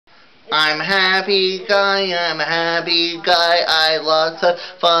I'm a happy guy, I'm a happy guy, I lots of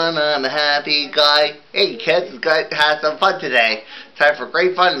fun, I'm a happy guy. Hey kids, it's good to have some fun today. Time for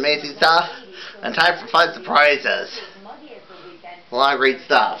great fun, amazing stuff, and time for fun surprises. A lot of great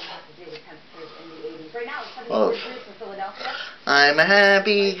stuff. Oh. I'm a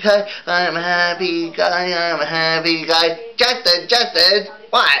happy guy, I'm a happy guy, I'm a happy guy. Justin,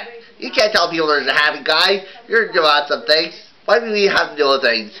 what? You can't tell people there's a happy guy. You're doing some things. Why do we have to do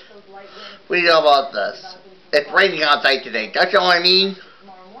things? What do you know about this? It's raining outside today. Don't you know what I mean?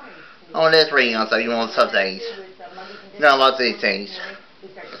 Oh, it is raining outside. You know some things. You know about these things.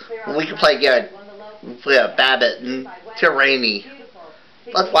 We can play good. We can play a badminton. It's rainy.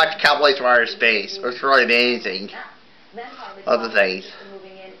 Let's watch Cowboys from Outer Space. It's really amazing. Other things.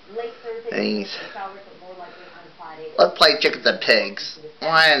 Let's play chickens and pigs.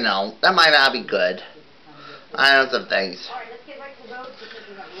 Well, I don't know. That might not be good. I know some things.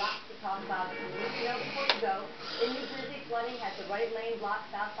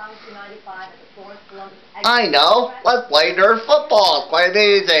 I know. Let's play Nerf football. It's quite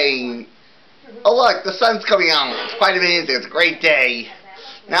amazing. Oh look, the sun's coming out. It's quite amazing. It's a great day.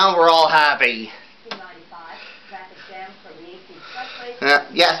 Now we're all happy.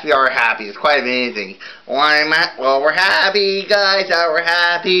 Yes, we are happy. It's quite amazing. Well, we're happy guys. We're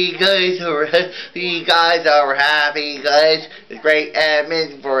happy guys. We're happy guys. We're happy guys. It's great and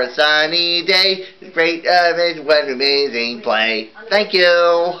amazing for a sunny day. It's great and amazing when amazing play. Thank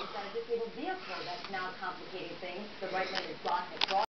you.